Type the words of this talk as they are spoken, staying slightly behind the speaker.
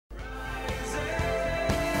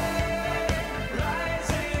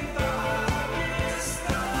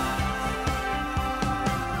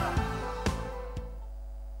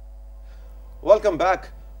Welcome back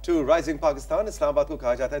to rising Pakistan. Islamabad को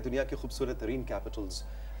कहा जाता है दुनिया की खूबसूरत तरीन कैपिटल्स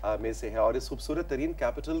में से है और इस खूबसूरत तरीन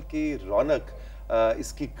कैपिटल की रौनक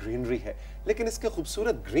इसकी ग्रीनरी है, लेकिन इसके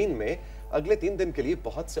खूबसूरत ग्रीन में अगले 3 दिन के लिए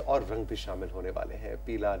बहुत से और रंग भी शामिल होने वाले हैं।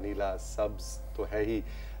 पीला, नीला, सब्ज तो है ही,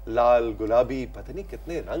 लाल, गुलाबी, पता नहीं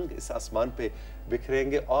कितने रंग इस आसमान पे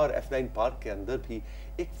बिखरेंगे। और F9 पार्क के अंदर भी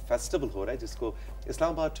एक फेस्टिवल हो रहा है जिसको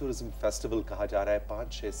इस्लामाबाद टूरिज्म फेस्टिवल कहा जा रहा है 5,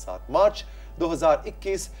 6, 7 मार्च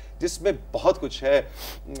 2021, जिसमें बहुत कुछ है।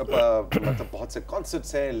 मतलब बहुत से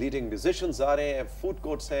कॉन्सर्ट्स हैं, लीडिंग म्यूजिशियंस आ रहे हैं, फूड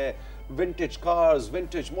कोर्ट्स हैं, vintage cars,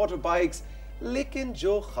 vintage motor bikes, लेकिन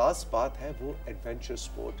जो खास बात है वो एडवेंचर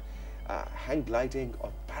स्पोर्ट, हैंग ग्लाइडिंग और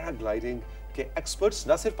पैराग्लाइडिंग के एक्सपर्ट्स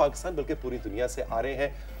न सिर्फ पाकिस्तान बल्कि पूरी दुनिया से आ रहे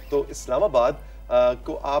हैं। तो इस्लामाबाद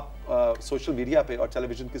को आप सोशल मीडिया पे और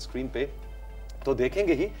टेलीविजन की स्क्रीन पे तो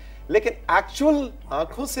देखेंगे ही, लेकिन एक्चुअल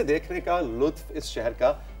आंखों से देखने का लुत्फ इस शहर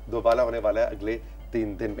का दोबारा होने वाला है अगले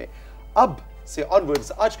 3 दिन में। अब से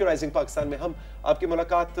ऑनवर्ड्स आज के राइजिंग पाकिस्तान में हम आपकी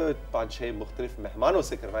मुलाकात 5-6 मुख्तलिफ मेहमानों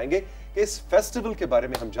से करवाएंगे कि इस फेस्टिवल के बारे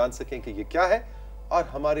में हम जान सकें कि ये क्या है और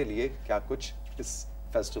हमारे लिए क्या कुछ इस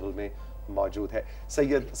फेस्टिवल में मौजूद है।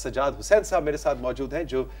 सैयद सजाद हुसैन साहब मेरे साथ मौजूद हैं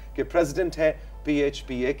जो कि प्रेसिडेंट हैं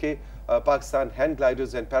PHPA के, Pakistan hand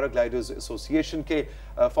gliders and paragliders association के,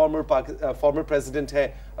 फॉर्मर प्रेसिडेंट हैं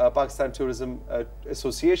पाकिस्तान टूरिज्म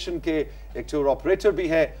एसोसिएशन के, एक टूर ऑपरेटर भी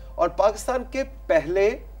हैं और पाकिस्तान के पहले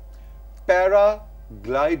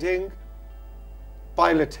पैराग्लाइडिंग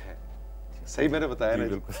पायलट हैं। सही मैंने बताया ना?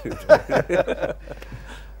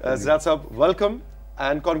 सजाद साहब welcome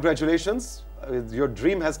and congratulations, your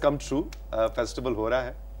dream has come true. Festival हो रहा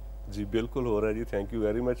है जी, बिल्कुल हो रहा है जी, थैंक यू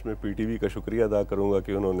वेरी मच। मैं PTV का शुक्रिया अदा करूंगा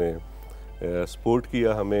कि उन्होंने सपोर्ट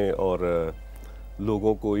किया हमें और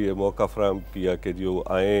लोगों को ये मौका फराहम किया कि जो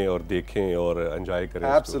आएँ और देखें और एंजॉय करें।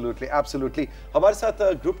 Absolutely absolutely. हमारे साथ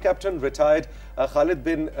ग्रुप कैप्टन रिटायर्ड खालिद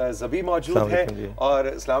बिन ज़बी मौजूद हैं और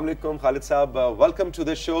अस्सलाम वालेकुम खालिद साहब, वेलकम टू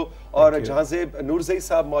द शो। और जहांजेब नूरजई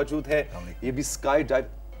साहब मौजूद हैं, ये भी स्काई डाइव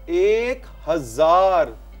 1000,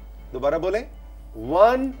 दोबारा बोलें,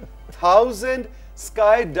 1000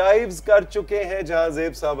 स्काई डाइव्स कर चुके हैं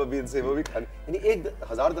जहांजेब साहब। अभी इनसे वो भी खाने, यानी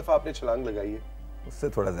 1000 दफा आपने छलांग लगाई है, उससे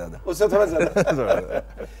थोड़ा ज्यादा।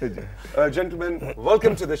 Gentleman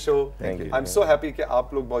welcome to the show. I am so happy कि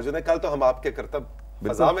आप लोग मौजूद हैं। कल तो हम आपके करतब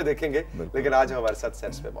फजा में देखेंगे, लेकिन आज हमारे साथ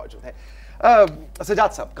सेट्स पे मौजूद हैं।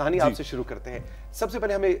 सजाद साहब, कहानी आपसे शुरू करते हैं। सबसे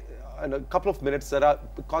पहले हमें कपल ऑफ मिनट्स जरा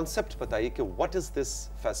कॉन्सेप्ट बताइए कि what is this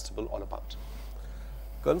festival all about.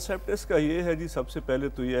 Concept इसका ये है जी, सबसे पहले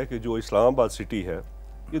तो ये है कि जो इस्लामाबाद सिटी है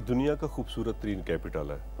ये दुनिया का खूबसूरत तरीन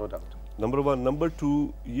कैपिटल है, नो डाउट, नंबर 1। नंबर 2,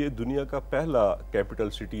 ये दुनिया का पहला कैपिटल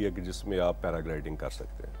सिटी है कि जिसमें आप पैराग्लाइडिंग कर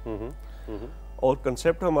सकते हैं। और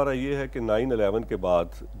कंसेप्ट हमारा ये है कि 9/11 के बाद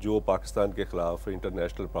जो पाकिस्तान के ख़िलाफ़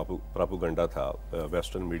इंटरनेशनल प्रोपेगेंडा था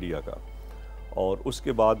वेस्टर्न मीडिया का, और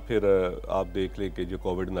उसके बाद फिर आप देख लें कि जो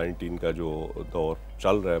कोविड-19 का जो दौर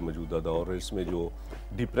चल रहा है, मौजूदा दौर, इसमें जो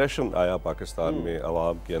डिप्रेशन आया पाकिस्तान में,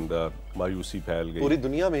 आवाम के अंदर मायूसी फैल गई पूरी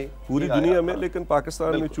दुनिया में, लेकिन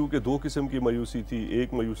पाकिस्तान में चूँकि 2 किस्म की मायूसी थी।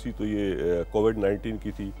 एक मायूसी तो ये कोविड-19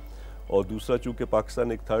 की थी और दूसरा चूँकि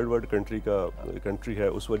पाकिस्तान एक थर्ड वर्ल्ड कंट्री है,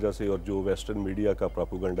 उस वजह से, और जो वेस्टर्न मीडिया का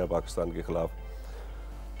प्रोपेगेंडा पाकिस्तान के ख़िलाफ़,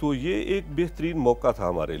 तो ये एक बेहतरीन मौका था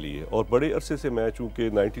हमारे लिए। और बड़े अरसे से मैं चूँकि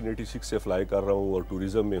 1986 से फ्लाई कर रहा हूँ और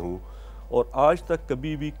टूरिज़म में हूँ, और आज तक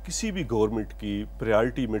कभी भी किसी भी गवर्नमेंट की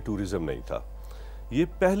प्रायोरिटी में टूरिज़म नहीं था। ये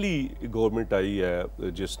पहली गवर्नमेंट आई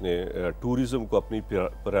है जिसने टूरिज़म को अपनी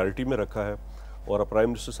प्रायोरिटी में रखा है। और प्राइम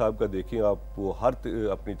मिनिस्टर साहब का देखें आप, वो हर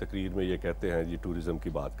अपनी तकरीर में ये कहते हैं जी टूरिज़म की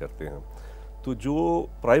बात करते हैं। तो जो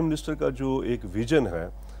प्राइम मिनिस्टर का जो एक विज़न है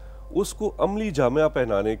उसको अमली जामिया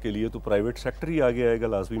पहनाने के लिए तो प्राइवेट सेक्टर ही आगे आएगा,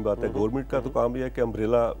 लाजमी बात है। गवर्नमेंट का तो काम यह है कि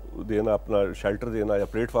अम्ब्रेला देना, अपना शेल्टर देना या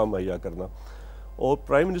प्लेटफार्म मुहैया करना, और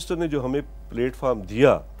प्राइम मिनिस्टर ने जो हमें प्लेटफार्म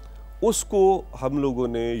दिया उसको हम लोगों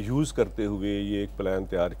ने यूज़ करते हुए ये एक प्लान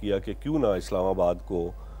तैयार किया कि क्यों ना इस्लामाबाद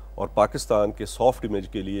को और पाकिस्तान के सॉफ्ट इमेज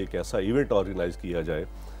के लिए एक ऐसा इवेंट ऑर्गेनाइज़ किया जाए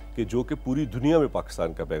कि जो कि पूरी दुनिया में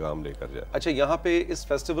पाकिस्तान का पैगाम लेकर जाए। अच्छा, यहाँ पे इस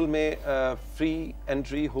फेस्टिवल में फ्री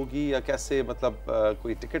एंट्री होगी या कैसे, मतलब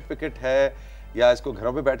कोई टिकट विकेट है या इसको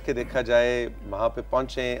घरों पे बैठ के देखा जाए, वहाँ पे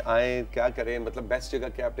पहुँचें, आएँ, क्या करें? मतलब बेस्ट जगह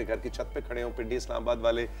क्या, अपने घर की छत पे खड़े हों, पिंडी इस्लामाबाद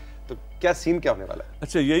वाले, तो क्या सीन क्या होने वाला है?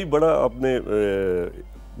 अच्छा, यही बड़ा आपने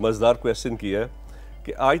मज़ेदार क्वेश्चन किया है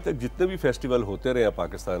कि आज तक जितने भी फेस्टिवल होते रहे हैं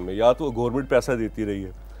पाकिस्तान में, या तो गवर्नमेंट पैसा देती रही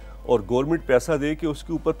है और गवर्नमेंट पैसा दे के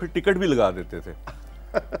उसके ऊपर फिर टिकट भी लगा देते थे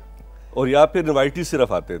और या फिर इनवाइटी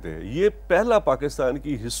सिर्फ आते थे। ये पहला पाकिस्तान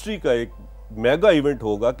की हिस्ट्री का एक मेगा इवेंट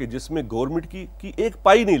होगा कि जिसमें गवर्नमेंट की एक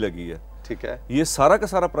पाई नहीं लगी है। ठीक है, ये सारा का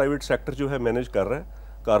सारा प्राइवेट सेक्टर जो है मैनेज कर रहा है,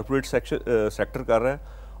 कारपोरेट सेक्टर कर रहा है,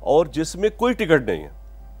 और जिसमें कोई टिकट नहीं है।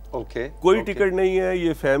 ओके कोई टिकट नहीं है,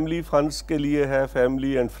 ये फैमिली फंड्स के लिए है,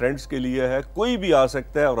 फैमिली एंड फ्रेंड्स के लिए है, कोई भी आ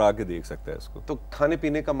सकता है और आके देख सकता है इसको। तो खाने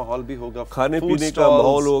पीने का माहौल भी होगा, खाने पीने का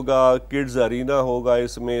माहौल होगा, किड्स अरीना होगा,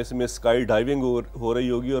 इसमें स्काई डाइविंग हो रही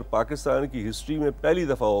होगी, और पाकिस्तान की हिस्ट्री में पहली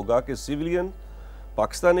दफ़ा होगा कि civilian,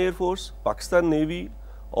 Pakistan air force, Pakistan navy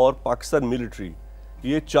और पाकिस्तान मिलिट्री,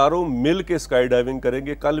 ये चारों मिल के स्काई डाइविंग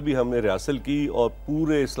करेंगे। कल भी हमने रिहर्सल की और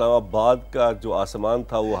पूरे इस्लामाबाद का जो आसमान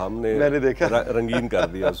था वो मैंने देखा, रंगीन कर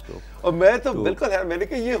दिया उसको। और मैं तो बिल्कुल है, मैंने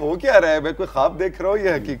कहा ये हो क्या रहा है, मैं कोई ख्वाब देख रहा हूँ,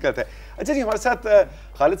 ये हकीकत है। अच्छा जी, हमारे साथ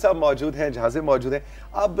खालिद साहब मौजूद हैं, जहाज़े मौजूद हैं।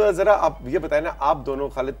 अब जरा आप ये बताएं ना, आप दोनों,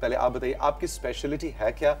 खालिद पहले आप बताइए आपकी स्पेशलिटी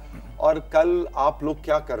है क्या, और कल आप लोग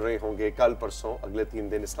क्या कर रहे होंगे, कल परसों अगले 3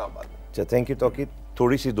 दिन इस्लामाबाद में? अच्छा, थैंक यू तौकीर।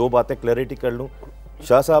 थोड़ी सी 2 बातें क्लैरिटी कर लूँ।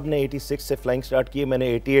 शाह साहब ने 86 से फ्लाइंग स्टार्ट की है, मैंने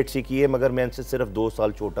 88 से की है, मगर मैं इनसे सिर्फ 2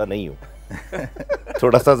 साल छोटा नहीं हूँ।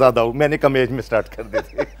 थोड़ा सा ज़्यादा हूँ, मैंने कम एज में स्टार्ट कर दी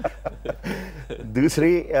थी।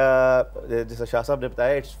 दूसरी, जैसा शाह साहब ने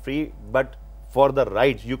बताया, it's free but for the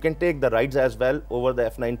rides you can take the rides as well over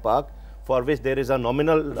the F9 park, for which there is a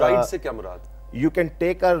nominal ride से क्या मुराद? You can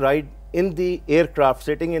take a ride in the aircraft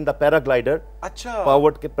sitting in the paraglider, अच्छा,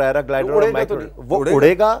 powered के paraglider और micro, वो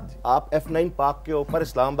उड़ेगा। आप F9 park के ऊपर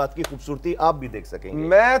इस्लामाबाद की खूबसूरती आप भी देख सकेंगे।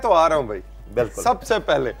 मैं तो आ रहा हूँ भाई, बिल्कुल सबसे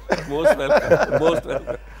पहले। Most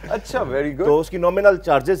welcome. अच्छा, वेरी गुड। तो उसकी नॉमिनल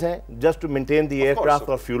चार्जेस हैं just to maintain the aircraft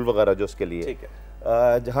और फ्यूल वगैरह जो उसके लिए। ठीक है।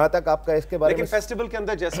 जहां तक आपका इसके बारे लेकिन में, फेस्टिवल के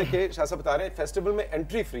अंदर जैसे कि शाह साहब बता रहे हैं, फेस्टिवल में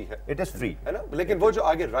एंट्री फ्री है, इट इज फ्री, है ना, लेकिन वो जो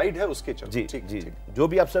आगे राइड है उसके चलते। जी ठीक, जी, ठीक। जो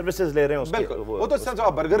भी आप सर्विसेज ले रहे हैं उसके, बिल्कुल, वो तो सर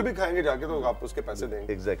आप बर्गर भी खाएंगे जाके तो आप उसके पैसे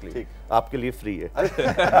देंगे। एग्जैक्टली, ठीक, आपके लिए फ्री है।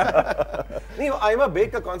 नहीं, आइमा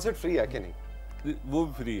बेक का कॉन्सर्ट फ्री है कि नहीं? वो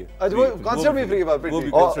भी फ्री है। अच्छा, वो कॉन्सर्ट भी फ्री है, वो भी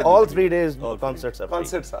all 3 days concerts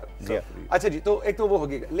are free. अच्छा जी, तो एक तो वो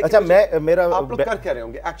होगी, लेकिन अच्छा मेरा आप लोग कर क्या रहे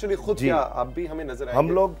होंगे एक्चुअली खुद, क्या आप भी हमें नजर आएंगे? हम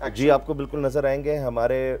लोग जी आपको बिल्कुल नजर आएंगे।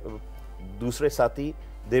 हमारे दूसरे साथी,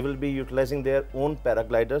 they will be utilising their own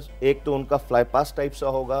paragliders. एक तो उनका फ्लाई पास टाइप सा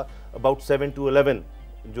होगा, अबाउट 7 to 11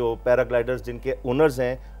 जो पैराग्लाइडर्स जिनके ओनर्स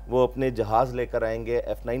हैं वो अपने जहाज लेकर आएंगे,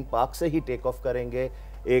 F9 पार्क से ही टेक ऑफ करेंगे,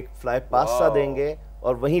 एक फ्लाई पास सा देंगे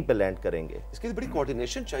और वहीं पे लैंड करेंगे। इसके लिए बड़ी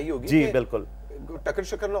कोऑर्डिनेशन चाहिए होगी जी बिल्कुल, टक्कर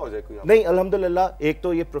शक्कर ना हो जाए कोई। नहीं, अल्हम्दुलिल्लाह, एक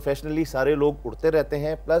तो ये प्रोफेशनली सारे लोग उड़ते रहते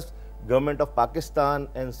हैं, plus government of Pakistan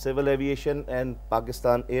and civil aviation and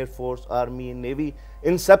Pakistan air force, army, navy,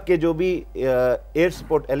 इन सब के जो भी एयर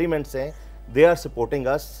सपोर्ट एलिमेंट्स हैं, दे आर सपोर्टिंग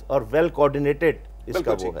अस और वेल कोऑर्डिनेटेड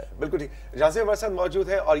इसका वो है। बिल्कुल ठीक। जहां से हमारे साथ मौजूद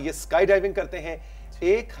है और ये स्काई डाइविंग करते हैं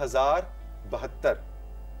 1072,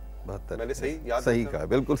 मैंने सही याद? सही कहा,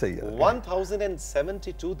 बिल्कुल सही है।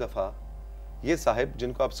 1072 दफा ये साहब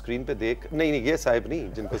जिनको आप स्क्रीन पे नहीं ये साहब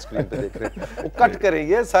नहीं जिनको स्क्रीन पे देख रहे हैं वो कट करें,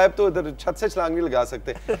 ये साहब तो इधर छत से छलांग नहीं लगा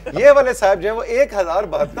सकते। ये वाले साहब जो है वो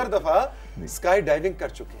 1072 दफा स्काई डाइविंग कर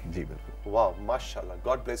चुके हैं। जी बिल्कुल। वाह, माशाल्लाह,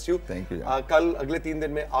 God bless you. Thank you. कल अगले 3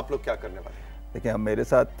 दिन में आप लोग क्या करने वाले हैं? देखिए, हम मेरे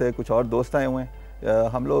साथ कुछ और दोस्त आए हुए हैं।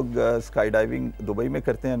 हम लोग स्काई डाइविंग दुबई में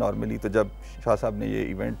करते हैं नॉर्मली, तो जब शाह साहब ने ये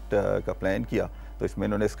इवेंट का प्लान किया तो इसमें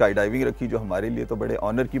इन्होंने स्काई डाइविंग रखी, जो हमारे लिए तो बड़े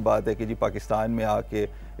ऑनर की बात है कि जी पाकिस्तान में आके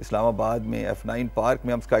इस्लामाबाद में F9 पार्क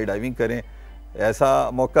में हम स्काई डाइविंग करें। ऐसा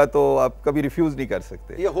मौका तो आप कभी रिफ्यूज़ नहीं कर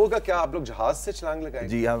सकते। ये होगा क्या, आप लोग जहाज से छलांग लगाएंगे?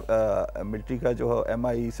 जी, हम मिलिट्री का जो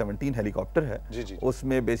MI-17 हेलीकॉप्टर है, जी।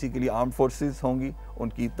 उसमें बेसिकली आर्म्ड फोर्सेस होंगी,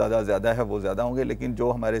 उनकी तादाद ज़्यादा है, वो ज़्यादा होंगे, लेकिन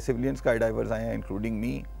जो हमारे सिविलियन स्काई डाइवर्स आए हैं including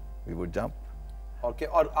me, we would jump. Okay,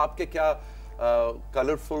 और आपके क्या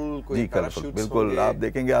कलरफुल कोई पैराशूट्स? बिल्कुल, आप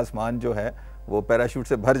देखेंगे आसमान जो है वो पैराशूट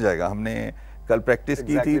से भर जाएगा। हमने कल प्रैक्टिस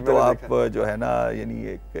की थी, तो आप जो है ना,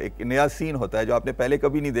 यानी एक नया सीन होता है जो आपने पहले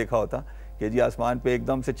कभी नहीं देखा होता कि जी आसमान पे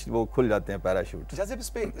एकदम से वो खुल जाते हैं पैराशूट। जैसे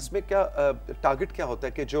इसमें क्या टारगेट क्या होता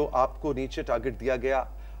है कि जो आपको नीचे टारगेट दिया गया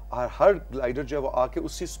हर ग्लाइडर जो है वो आके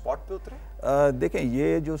उसी स्पॉट पे उतरे? देखें,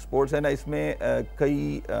 ये जो स्पोर्ट्स है ना, इसमें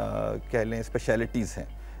कई कह लें स्पेशलिटीज़ हैं।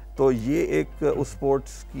 तो ये एक उस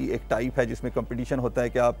स्पोर्ट्स की एक टाइप है जिसमें कंपटीशन होता है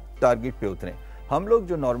कि आप टारगेट पे उतरें। हम लोग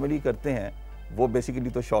जो नॉर्मली करते हैं वो बेसिकली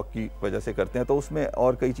तो शौक की वजह से करते हैं, तो उसमें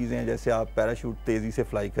और कई चीज़ें हैं, जैसे आप पैराशूट तेज़ी से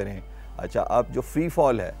फ्लाई करें। अच्छा, आप जो फ्री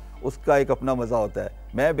फॉल है उसका एक अपना मज़ा होता है।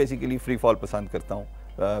 मैं बेसिकली फ्री फॉल पसंद करता हूँ।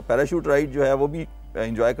 पैराशूट राइड जो है वो भी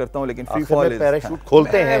एंजॉय करता हूँ, लेकिन फ्री फॉल पैराशूट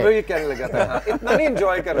खोलते हैं, वही कहने लगा था, इतना नहीं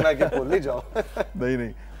एंजॉय करना कि भूल नहीं जाओ।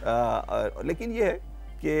 नहीं, लेकिन ये है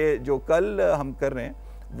कि जो कल हम कर रहे हैं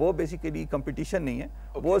वो बेसिकली कंपटीशन नहीं है,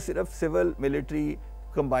 वो सिर्फ सिविल मिलिट्री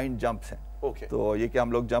कंबाइंड जंप्स हैं। तो ये कि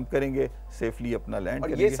हम लोग जंप करेंगे, सेफली अपना लैंड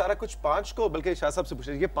करेंगे। ये सारा कुछ 5 को, बल्कि शाह साहब से पूछ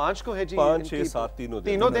रहे, ये 5 को है जी? 5, 6, 7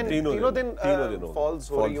 तीनों दिन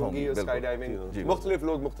फॉल्स हो रही होंगी, स्काई डाइविंग मुख्तलिफ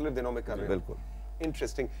लोग मुख्तलिफ दिनों में कर रहे हैं। बिल्कुल,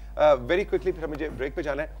 इंटरेस्टिंग। वेरी क्विकली फिर मुझे ब्रेक पे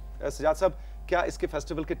जाना है। सजाद साहब, क्या इसके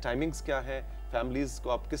फेस्टिवल के टाइमिंग्स क्या है, फैमिलीज को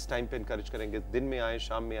आप किस टाइम पे इनकरेज करेंगे? दिन में आए,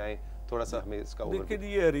 शाम में आए? थोड़ा सा हमें इसका देखिए जी,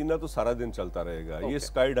 ये अरीना तो सारा दिन चलता रहेगा। ये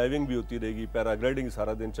स्काई डाइविंग भी होती रहेगी, पैराग्लाइडिंग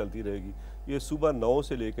सारा दिन चलती रहेगी। ये सुबह 9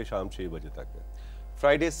 से लेकर शाम 6 बजे तक है।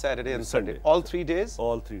 Friday, Saturday and Sunday, all 3 days?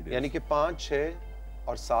 All 3 days, यानी कि 5, 6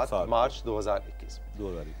 और 7 मार्च 2021।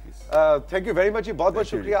 थैंक यू वेरी मच जी, बहुत बहुत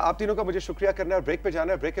शुक्रिया आप तीनों का। मुझे शुक्रिया करना है, ब्रेक पे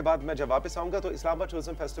जाना है। ब्रेक के बाद मैं जब वापस आऊंगा तो इस्लामाबाद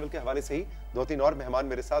टूरिज्म फेस्टिवल के हवाले से ही 2-3 और मेहमान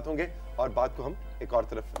मेरे साथ होंगे और बात को हम एक और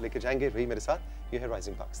तरफ लेके जाएंगे। रही मेरे साथ, ये है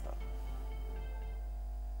rising Pakistan.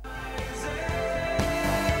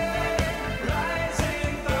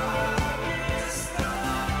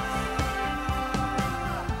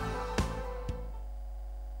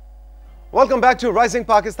 Welcome back to rising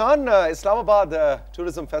Pakistan. Islamabad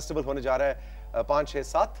tourism festival होने जा रहा है 5, 6,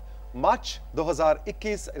 7 मार्च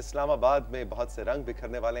 2021। इस्लामाबाद में बहुत से रंग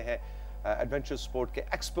बिखरने वाले हैं। एडवेंचर स्पोर्ट के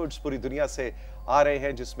एक्सपर्ट्स पूरी दुनिया से आ रहे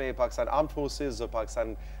हैं, जिसमें पाकिस्तान आर्म्ड फोर्सेस और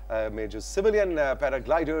पाकिस्तान में जो सिविलियन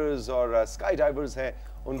पैराग्लाइडर्स और स्काई डाइवर्स हैं,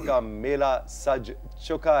 उनका मेला सज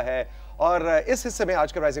चुका है। और इस हिस्से में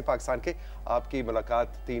आज के राइजिंग पाकिस्तान के आपकी मुलाकात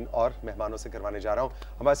 3 और मेहमानों से करवाने जा रहा हूं।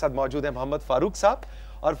 हमारे साथ मौजूद है मोहम्मद फारूक साहब,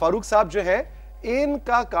 और फारूक साहब जो है,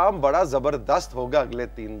 इनका काम बड़ा जबरदस्त होगा अगले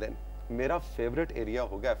 3 दिन। मेरा फेवरेट एरिया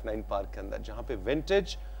होगा F9 पार्क के अंदर, जहां पे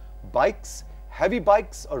विंटेज बाइक्स, हैवी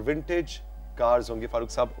बाइक्स और विंटेज कार्स होंगे। फारूक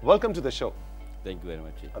साहब, welcome to the show. Thank you very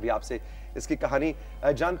much. अभी आपसे इसकी कहानी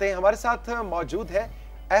जानते हैं। हमारे साथ मौजूद है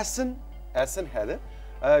एहसन हैदर,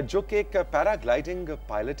 जो कि एक पैराग्लाइडिंग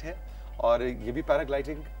पायलट है, और ये भी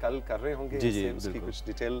पैराग्लाइडिंग कल कर रहे होंगे। जी, उसकी कुछ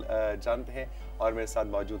डिटेल जानते हैं। और मेरे साथ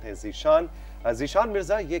मौजूद हैं जीशान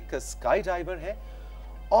मिर्जा, ये एक स्काई डाइवर है।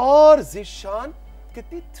 और जीशान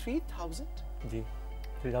कितनी 3000? जी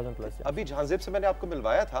 3000 प्लस। अभी जहांजेब से मैंने आपको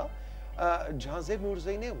मिलवाया था, जहांजेब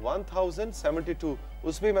नूरजई ने 1072,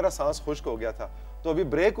 उसमें मेरा सांस खुश्क हो गया था। तो अभी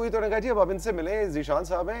ब्रेक हुई तो ने कहा जी अब इनसे मिले, जीशान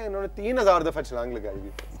साहब हैं, इन्होंने 3000 दफा छलांग लगाई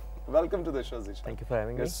हुई। Welcome to the show Zeeshan. Thank you for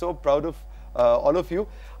having me. So proud of all of you.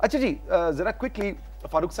 अच्छा जी, जरा क्विकली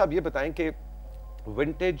फारूक साहब ये बताएं कि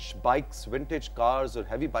विंटेज बाइक्स, विंटेज कार्स और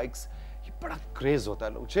हैवी बाइक्स, ये बड़ा क्रेज होता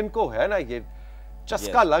है। लोग जिनको है ना ये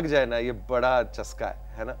चस्का लग जाए ना, ये बड़ा चस्का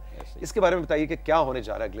है ना। इसके बारे में बताइए कि क्या होने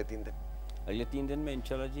जा रहा है अगले 3 दिन? अगले 3 दिन में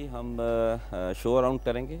इंशाल्लाह जी हम शो अराउंड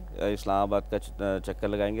करेंगे, इस्लामाबाद का चक्कर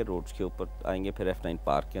लगाएंगे, रोड्स के ऊपर आएंगे, फिर F9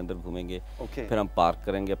 पार्क के अंदर घूमेंगे। फिर हम पार्क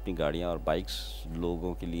करेंगे अपनी गाड़ियाँ और बाइक्स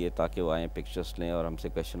लोगों के लिए, ताकि वो आएँ, पिक्चर्स लें और हमसे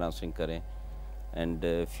क्वेश्चन आंसरिंग करें। एंड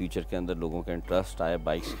फ्यूचर के अंदर लोगों का इंटरेस्ट आए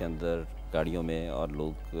बाइक्स के अंदर, गाड़ियों में, और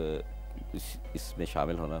लोग इसमें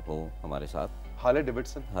शामिल होना हो हमारे साथ। हार्ले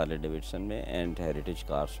डेविडसन में एंड हेरिटेज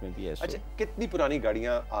कार्स में भी ऐसे। अच्छा, कितनी पुरानी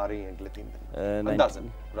गाड़ियां आ रही हैं अगले 3 दिन?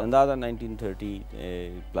 अंदाज़ा 1930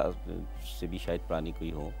 से भी शायद पुरानी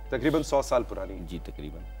कोई हो, तकरीबन 100 साल पुरानी। जी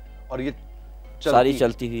तकरीबन। और ये सारी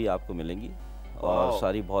चलती हुई आपको मिलेंगी, और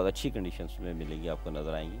सारी बहुत अच्छी कंडीशंस में मिलेगी, आपको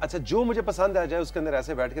नजर आएंगी। अच्छा, जो मुझे पसंद आ जाए उसके अंदर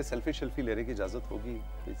ऐसे बैठ के सेल्फी शेल्फी लेने की इजाजत होगी?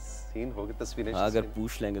 सीन होगी, तस्वीरें? अगर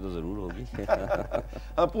पूछ लेंगे तो जरूर होगी।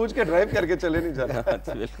 हाँ, पूछ के ड्राइव करके चले नहीं जाना।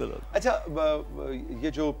 बिल्कुल। अच्छा,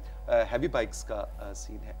 ये जो हैवी बाइक्स का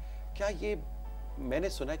सीन है, क्या ये मैंने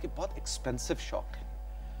सुना है कि बहुत एक्सपेंसिव शौक है?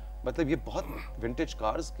 मतलब ये बहुत विंटेज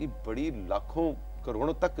कार्स की बड़ी लाखों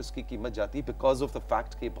करोड़ों तक इसकी कीमत जाती है, बिकॉज ऑफ द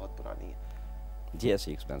फैक्ट कि ये बहुत पुरानी है। जी,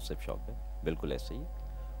 ऐसी एक्सपेंसिव शौक है, बिल्कुल ऐसे ही।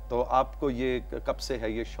 तो आपको ये कब से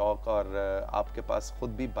है ये शौक, और आपके पास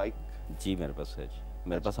खुद भी बाइक? जी मेरे पास है जी,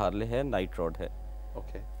 मेरे पास हार्ले है, नाइट रॉड है।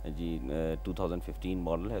 ओके जी, 2015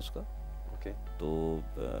 मॉडल है उसका। ओके। तो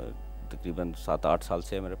तकरीबन 7-8 साल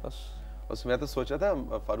से है मेरे पास। उसमें तो सोचा था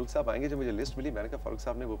फारूक साहब आएंगे, जब मुझे लिस्ट मिली मैंने कहा फारूक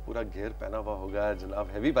साहब ने वो पूरा घेर पहना हुआ होगा जनाब,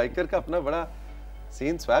 हैवी बाइकर का अपना बड़ा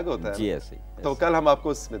सीन स्वैग होता है। जी ऐसे ही। तो कल हम आपको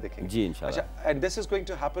उसमें देखेंगे जी इंशाल्लाह। अच्छा, and this is going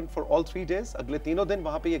to happen for all 3 days? अगले तीनों दिन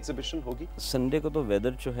वहाँ पे ये एग्जीबिशन होगी? संडे को तो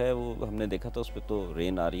वेदर जो है वो हमने देखा था, उस पर तो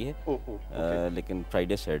रेन आ रही है। लेकिन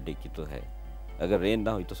फ्राइडे सैटरडे की तो है, अगर रेन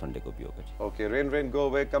ना हुई तो संडे को भी होगा जी। Okay, rain go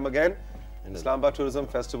away come again, Islamabad tourism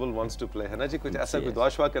festival wants to play, है ना जी? कुछ ऐसा कोई दुआ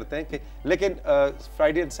शुआ करते हैं कि, लेकिन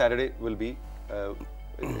Friday and Saturday will be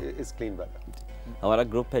is clean weather. हमारा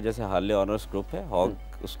ग्रुप है, जैसे हार्ले ऑनर्स ग्रुप है,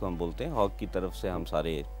 हॉग उसको हम बोलते हैं, हॉग की तरफ से हम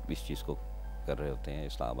सारे इस चीज़ को कर रहे होते हैं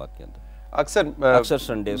इस्लामाबाद के अंदर। अक्सर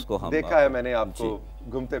संडेज को हम देखा है मैंने आपको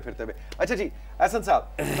घूमते फिरते हुए। अच्छा जी, एहसन साहब,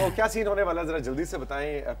 तो क्या सीन होने वाला है, जरा जल्दी से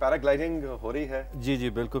बताएं। पैराग्लाइडिंग हो रही है? जी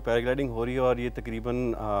बिल्कुल, पैराग्लाइडिंग हो रही है, और ये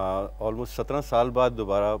तकरीबन ऑलमोस्ट 17 साल बाद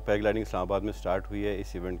दोबारा पैराग्लाइडिंग इस्लामाबाद में स्टार्ट हुई है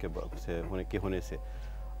इस इवेंट के होने से।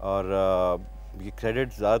 और ये क्रेडिट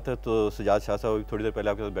ज़्यादातर तो सजाद शाह साहब थोड़ी देर पहले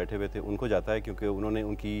आपके साथ बैठे हुए थे, उनको जाता है, क्योंकि उन्होंने,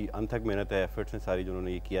 उनकी अनथक मेहनत है, एफर्ट्स हैं सारी जो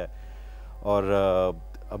उन्होंने ये किया है। और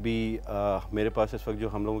अभी मेरे पास इस वक्त जो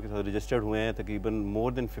हम लोगों के साथ रजिस्टर्ड हुए हैं तकरीबन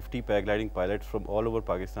more than 50 paragliding pilots from all over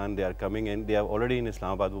Pakistan, they are coming in, they are already in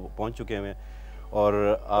Islamabad, वो पहुँच चुके हैं। और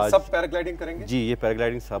आज सब पैराग्लाइडिंग करेंगे? जी, ये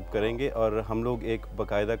पैराग्लाइडिंग सब करेंगे और हम लोग एक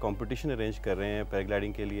बाकायदा कंपटीशन अरेंज कर रहे हैं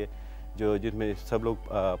पैराग्लाइडिंग के लिए, जो जिसमें सब लोग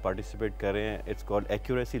पार्टिसिपेट कर रहे हैं। It's called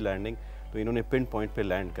accuracy landing. तो इन्होंने पिन पॉइंट पे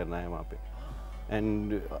लैंड करना है वहाँ पे,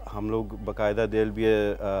 एंड हम लोग बाकायदा देयर विल बी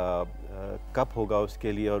कप होगा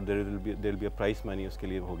उसके लिए, और there will be a price money उसके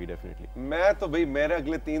लिए होगी डेफिनेटली। मैं तो भाई मेरे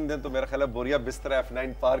अगले 3 दिन तो मेरा ख्याल है बोरिया बिस्तर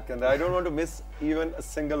F9 पार्क के अंदर। I don't want to miss even a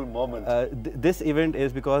single moment. This event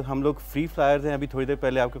is because हम लोग फ्री फ्लायर्स हैं। अभी थोड़ी देर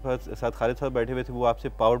पहले आपके पास साथ खालिद साहब बैठे हुए थे, वो आपसे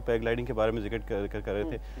पावर्ड पैराग्लाइडिंग के बारे में जिक्र कर रहे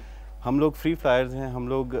थे। हम लोग फ्री फ्लायर्स हैं, हम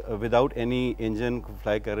लोग विदाउट एनी इंजन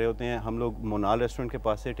फ्लाई कर रहे होते हैं। हम लोग मोनाल रेस्टोरेंट के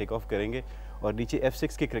पास से टेक ऑफ करेंगे और नीचे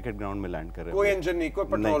F6 के क्रिकेट ग्राउंड में लैंड कर रहे हैं। कोई इंजन नहीं, कोई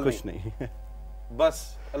पेट्रोल नहीं, कुछ नहीं बस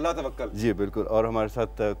अल्लाह तवक्कल। जी बिल्कुल। और हमारे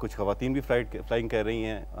साथ कुछ खवातीन भी फ्लाइंग कर रही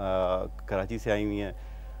हैं, कराची से आई हुई हैं।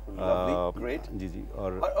 ग्रेट जी जी।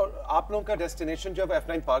 और आप लोगों का डेस्टिनेशन जो है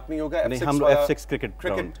F9 पार्क नहीं होगा, नहीं, हम F6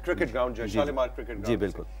 क्रिकेट ग्राउंड जो है शालीमार क्रिकेट ग्राउंड। जी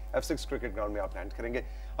बिल्कुल, F6 क्रिकेट ग्राउंड में आप लैंड करेंगे।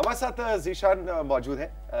 हमारे साथ जीशान मौजूद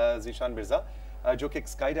है, जीशान मिर्जा, जो कि एक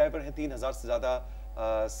स्काई डाइवर हैं, 3000 से ज्यादा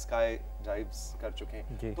स्काई डाइव्स कर चुके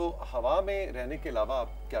हैं। तो हवा में रहने के अलावा आप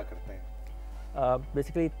क्या करते हैं?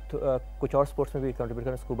 बेसिकली कुछ और स्पोर्ट्स में भी कंट्रीब्यूट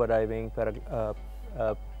करें, स्कूबा डाइविंग,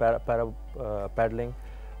 पैडलिंग,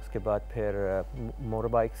 उसके बाद फिर मोटर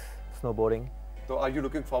बाइक्स, स्नोबोर्डिंग। तो आर यू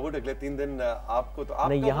लुकिंग फॉरवर्ड अगले 3 दिन आपको? तो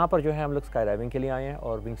नहीं, यहाँ पर जो है हम लोग स्काई डाइविंग के लिए आए हैं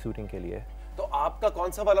और विंग शूटिंग के लिए। तो आपका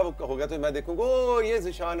कौन सा वाला होगा? तो मैं देखूंगा ओ ये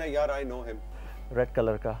जीशान है यार, I know him. Red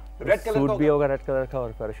colour का सूट भी होगा, रेड कलर का,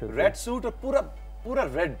 और पैराशूट, रेड सूट और पूरा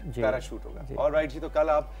रेड पैराशूट होगा। ऑलराइट जी, तो कल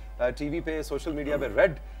आप टीवी पे, सोशल मीडिया पे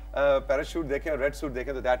रेड पैराशूट देखें और रेड सूट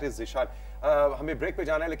देखें तो दैट इज जीशान। हमें ब्रेक पे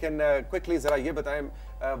जाना है, लेकिन क्विकली जरा ये बताएं,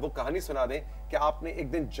 वो कहानी सुना दें कि आपने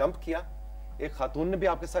एक दिन जंप किया, एक खातून ने भी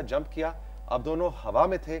आपके साथ जंप किया, आप दोनों हवा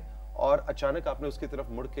में थे और अचानक आपने उसकी तरफ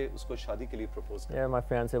मुड़ के उसको शादी के लिए प्रपोज किया। My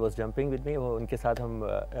fiance was jumping with me. वो उनके साथ हम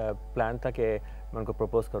प्लान था कि मैं उनको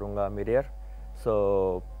प्रपोज करूंगा mid air. So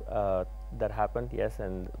that happened, yes,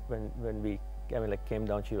 and when we came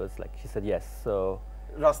down, she said yes. So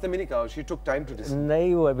रास्ते में नहीं कहा, she took time to decide?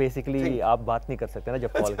 नहीं, वो बेसिकली आप बात नहीं कर सकते ना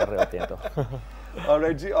जब कॉल कर रहे होते हैं तो।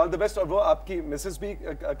 Alright ji, all the best. और वो आपकी मिसेस भी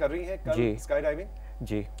कर रही हैं कल स्काई डाइविंग?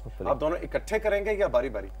 जी। आप दोनों इकट्ठे करेंगे या बारी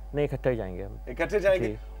बारी? नहीं, इकट्ठे ही जाएंगे हम। इकट्ठे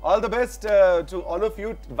जाएंगे। All the best to all of you.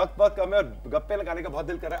 वक्त बहुत कम है और गप्पे लगाने का बहुत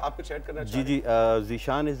दिल कर रहा है, आपको चैट करना चाहिए। जी जी।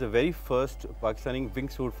 Zeeshan is the very first Pakistani wing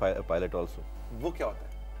suit pilot also. वो क्या होता है?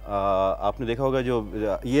 आपने देखा होगा, जो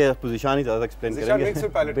ये पोजीशन ही ज़्यादा एक्सप्लेन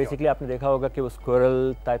करेंगे। बेसिकली आपने देखा होगा कि वो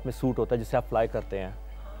स्क्विरल टाइप में सूट होता है जिससे आप फ्लाई करते हैं,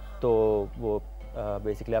 तो वो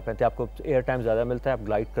बेसिकली आप पहनते हैं, आपको एयर टाइम ज़्यादा मिलता है, आप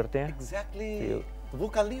ग्लाइड करते हैं। एग्जैक्टली। वो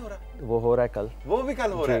कल नहीं हो रहा? वो हो रहा है कल। वो भी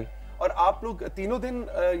कल हो रहा है। और आप लोग तीनों दिन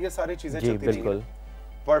ये सारी चीजें चलती रहेंगी? बिल्कुल।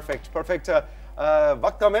 परफेक्ट।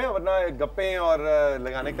 वक्त कम है, वरना गप्पे और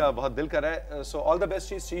लगाने का बहुत दिल कर रहा है। So all the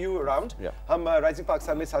best, C you around. हम राइजिंग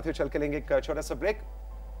पाकिस्तान में साथियों चल के लेंगे एक छोटा सा ब्रेक,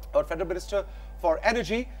 और federal minister for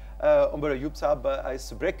energy Umar Ayub साहब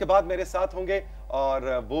इस ब्रेक के बाद मेरे साथ होंगे। और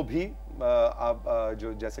वो भी आप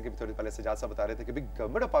जो जैसे कि थोड़ी पहले सजाद साहब बता रहे थे कि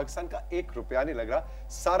गवर्नमेंट ऑफ पाकिस्तान का 1 रुपया नहीं लग रहा,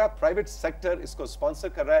 सारा प्राइवेट सेक्टर इसको स्पॉन्सर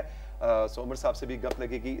कर रहा है। सो उमर साहब से भी गप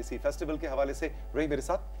लगेगी इसी फेस्टिवल के हवाले से। रही मेरे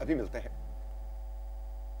साथ, अभी मिलते हैं।